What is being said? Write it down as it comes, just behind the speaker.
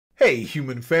Hey,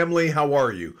 human family, how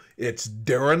are you? It's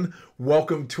Darren.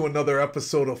 Welcome to another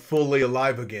episode of Fully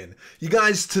Alive Again. You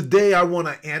guys, today I want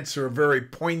to answer a very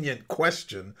poignant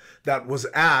question that was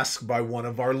asked by one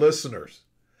of our listeners.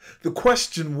 The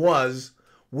question was,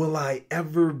 will I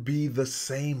ever be the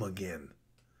same again?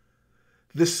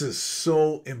 This is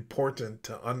so important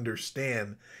to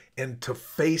understand and to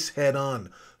face head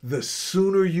on. The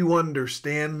sooner you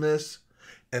understand this,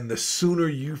 and the sooner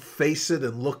you face it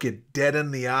and look it dead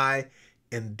in the eye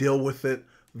and deal with it,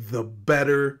 the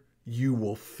better you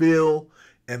will feel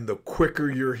and the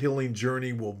quicker your healing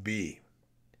journey will be.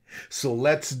 So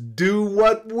let's do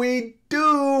what we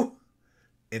do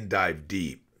and dive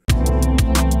deep.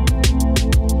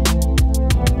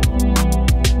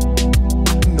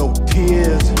 No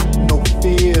tears, no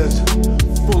fears,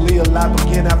 fully alive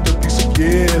again after this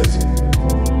years.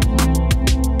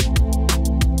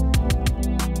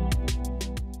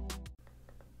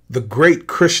 The great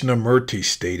Krishnamurti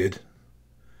stated,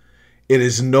 "It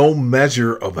is no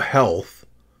measure of health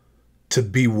to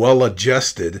be well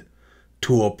adjusted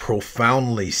to a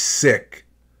profoundly sick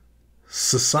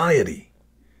society."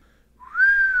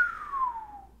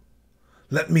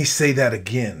 Let me say that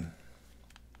again.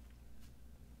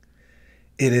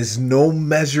 It is no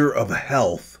measure of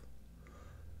health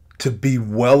to be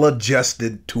well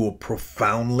adjusted to a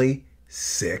profoundly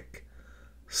sick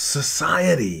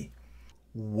society.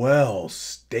 Well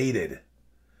stated.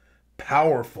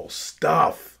 Powerful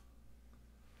stuff.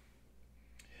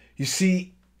 You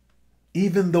see,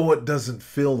 even though it doesn't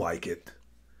feel like it,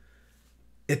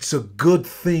 it's a good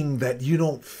thing that you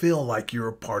don't feel like you're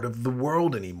a part of the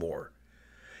world anymore.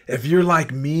 If you're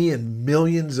like me and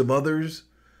millions of others,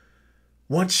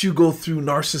 once you go through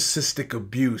narcissistic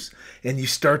abuse and you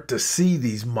start to see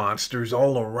these monsters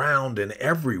all around and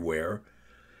everywhere,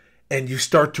 and you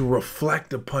start to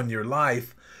reflect upon your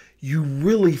life, you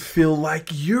really feel like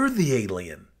you're the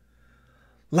alien.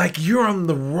 Like you're on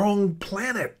the wrong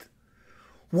planet.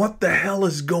 What the hell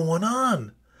is going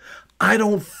on? I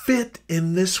don't fit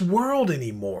in this world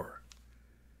anymore.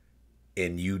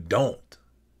 And you don't.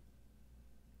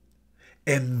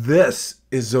 And this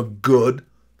is a good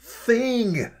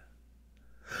thing.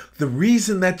 The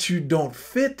reason that you don't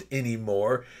fit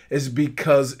anymore is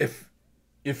because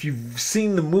if you've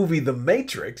seen the movie The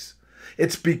Matrix,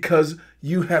 it's because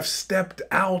you have stepped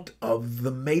out of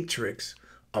the matrix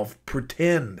of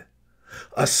pretend.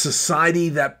 A society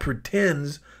that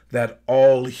pretends that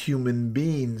all human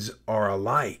beings are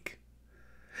alike.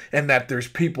 And that there's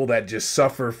people that just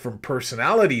suffer from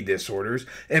personality disorders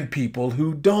and people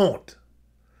who don't.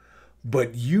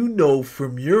 But you know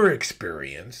from your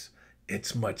experience,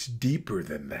 it's much deeper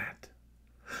than that.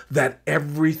 That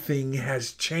everything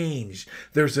has changed.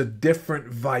 There's a different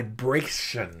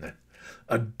vibration,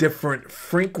 a different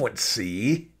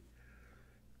frequency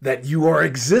that you are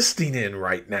existing in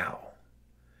right now.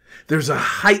 There's a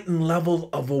heightened level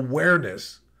of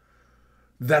awareness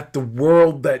that the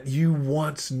world that you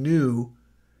once knew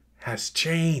has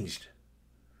changed.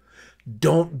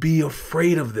 Don't be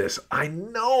afraid of this. I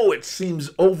know it seems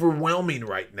overwhelming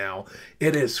right now.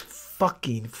 It is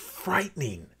fucking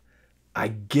frightening. I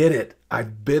get it.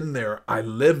 I've been there. I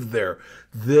lived there.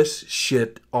 This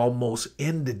shit almost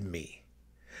ended me.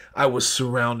 I was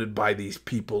surrounded by these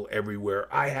people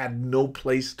everywhere. I had no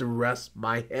place to rest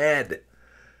my head.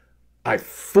 I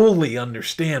fully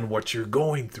understand what you're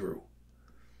going through.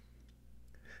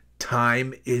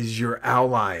 Time is your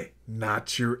ally,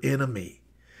 not your enemy.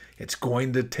 It's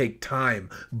going to take time,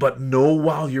 but know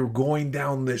while you're going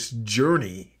down this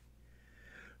journey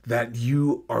that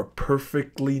you are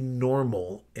perfectly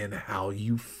normal in how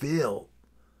you feel.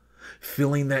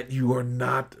 Feeling that you are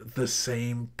not the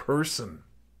same person.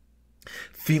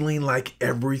 Feeling like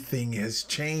everything has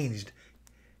changed.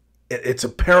 It's a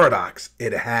paradox.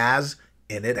 It has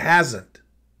and it hasn't.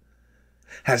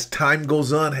 As time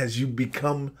goes on, as you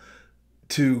become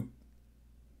to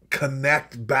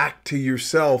connect back to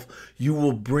yourself, you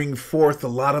will bring forth a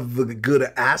lot of the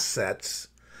good assets,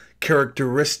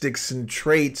 characteristics and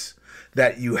traits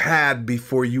that you had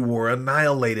before you were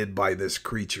annihilated by this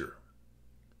creature.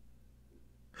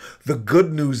 The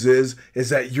good news is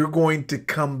that you're going to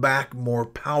come back more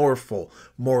powerful,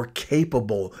 more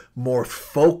capable, more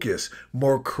focused,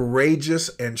 more courageous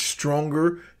and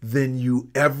stronger than you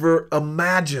ever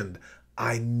imagined.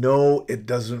 I know it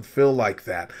doesn't feel like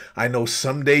that. I know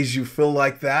some days you feel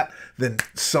like that, then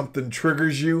something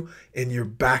triggers you and you're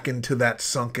back into that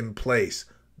sunken place.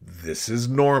 This is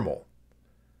normal.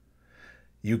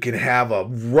 You can have a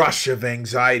rush of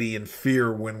anxiety and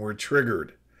fear when we're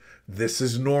triggered. This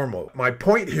is normal. My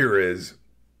point here is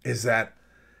that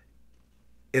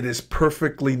It is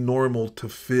perfectly normal to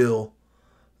feel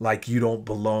like you don't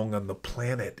belong on the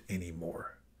planet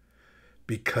anymore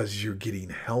because you're getting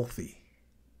healthy.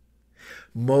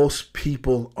 Most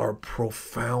people are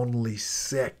profoundly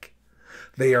sick.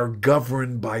 They are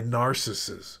governed by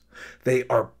narcissists. They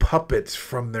are puppets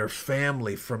from their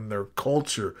family, from their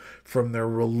culture, from their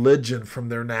religion, from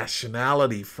their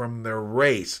nationality, from their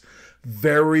race.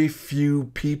 Very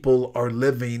few people are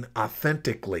living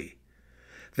authentically.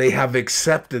 They have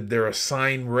accepted their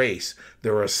assigned race,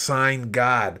 their assigned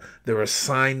God, their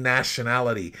assigned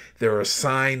nationality, their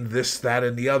assigned this, that,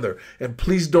 and the other. And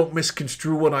please don't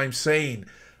misconstrue what I'm saying.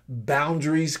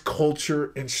 Boundaries,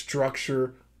 culture, and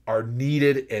structure are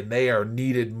needed, and they are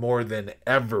needed more than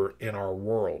ever in our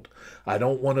world. I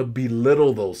don't want to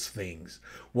belittle those things.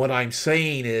 What I'm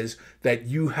saying is that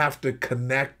you have to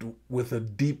connect with a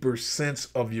deeper sense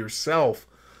of yourself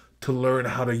to learn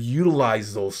how to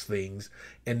utilize those things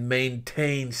and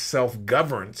maintain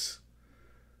self-governance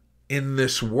in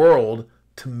this world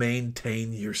to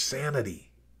maintain your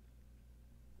sanity.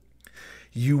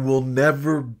 You will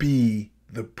never be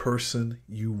the person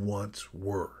you once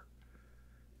were.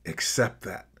 Accept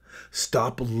that.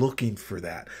 Stop looking for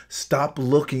that. Stop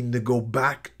looking to go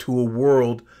back to a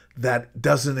world that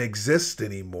doesn't exist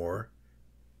anymore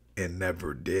and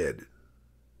never did.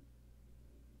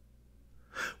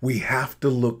 We have to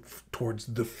look towards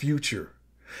the future.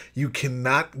 You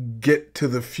cannot get to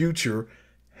the future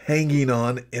hanging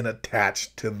on and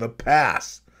attached to the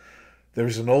past.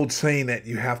 There's an old saying that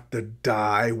you have to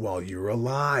die while you're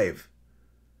alive.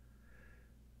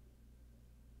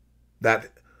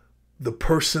 That the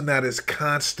person that is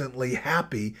constantly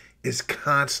happy is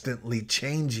constantly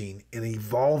changing and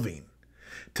evolving.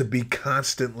 To be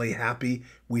constantly happy,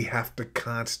 we have to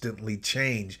constantly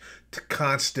change. To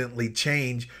constantly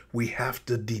change, we have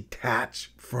to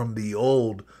detach from the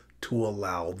old to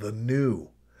allow the new.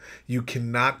 You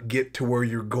cannot get to where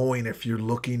you're going if you're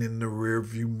looking in the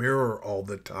rearview mirror all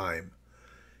the time.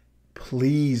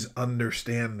 Please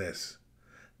understand this.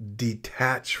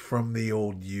 Detach from the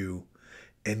old you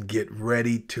and get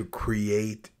ready to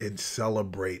create and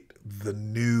celebrate the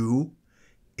new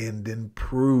and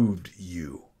improved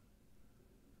you.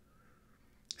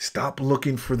 Stop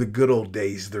looking for the good old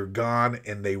days. They're gone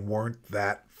and they weren't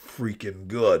that freaking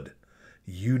good.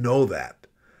 You know that.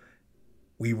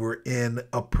 We were in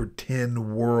a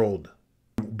pretend world,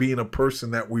 being a person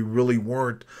that we really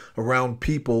weren't, around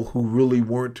people who really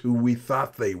weren't who we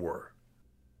thought they were.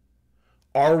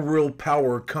 Our real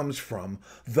power comes from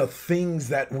the things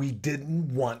that we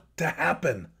didn't want to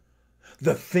happen,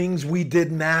 the things we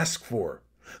didn't ask for,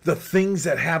 the things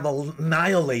that have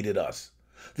annihilated us,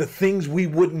 the things we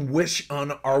wouldn't wish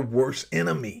on our worst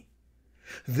enemy.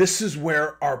 This is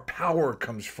where our power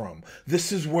comes from.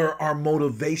 This is where our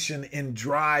motivation and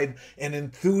drive and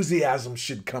enthusiasm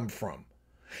should come from.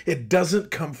 It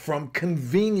doesn't come from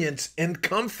convenience and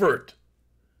comfort.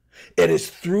 It is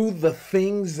through the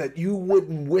things that you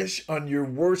wouldn't wish on your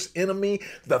worst enemy,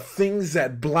 the things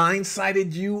that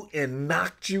blindsided you and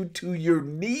knocked you to your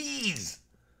knees,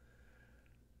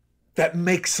 that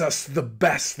makes us the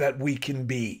best that we can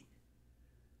be.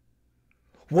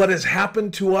 What has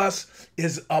happened to us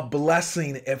is a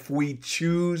blessing if we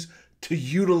choose to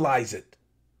utilize it.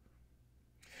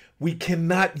 We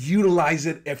cannot utilize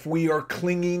it if we are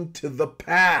clinging to the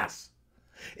past.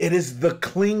 It is the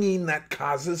clinging that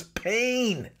causes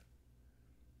pain.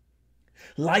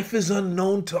 Life is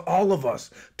unknown to all of us.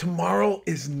 Tomorrow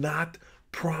is not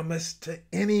promised to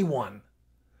anyone.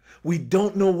 We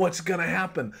don't know what's going to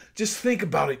happen. Just think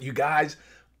about it, you guys.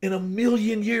 In a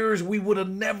million years, we would have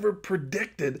never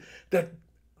predicted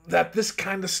that this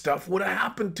kind of stuff would have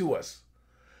happened to us.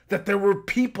 That there were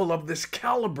people of this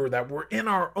caliber that were in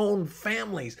our own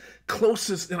families,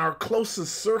 in our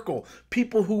closest circle,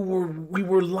 people who we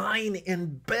were lying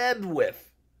in bed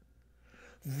with.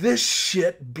 This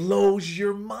shit blows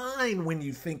your mind when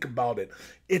you think about it.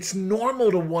 It's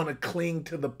normal to want to cling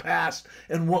to the past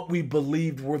and what we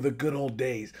believed were the good old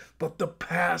days, but the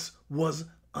past was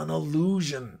an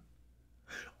illusion.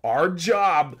 Our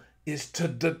job is to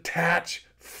detach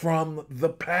from the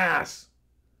past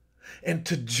and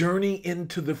to journey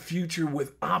into the future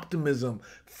with optimism,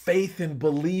 faith, and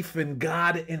belief in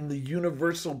God and the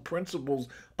universal principles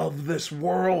of this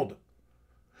world,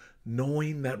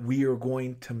 knowing that we are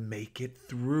going to make it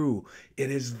through.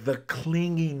 It is the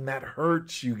clinging that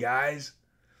hurts, you guys.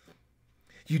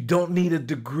 You don't need a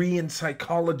degree in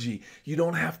psychology. You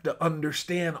don't have to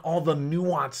understand all the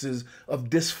nuances of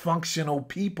dysfunctional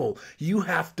people. You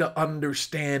have to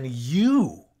understand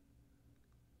you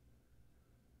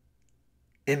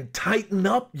and tighten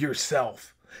up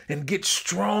yourself. and get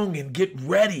strong and get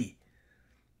ready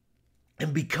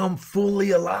and become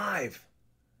fully alive.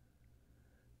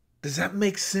 Does that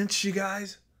make sense, you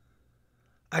guys?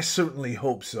 I certainly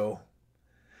hope so.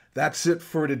 That's it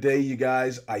for today, you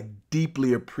guys. I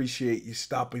deeply appreciate you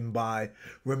stopping by.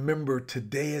 Remember,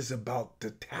 today is about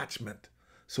detachment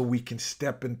so we can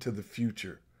step into the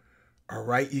future. All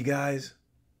right, you guys?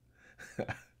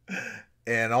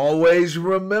 And always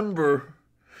remember,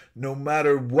 no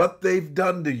matter what they've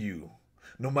done to you,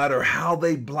 no matter how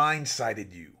they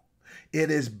blindsided you, it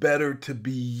is better to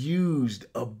be used,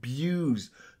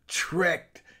 abused,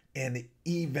 tricked, and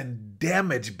even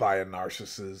damaged by a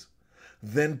narcissist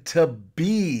than to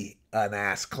be an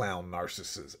ass clown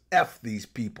narcissist. F these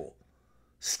people.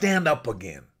 Stand up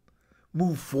again.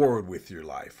 Move forward with your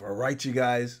life. All right, you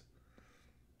guys?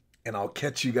 And I'll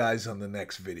catch you guys on the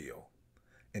next video.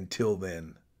 Until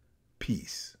then,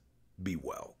 peace. Be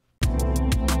well.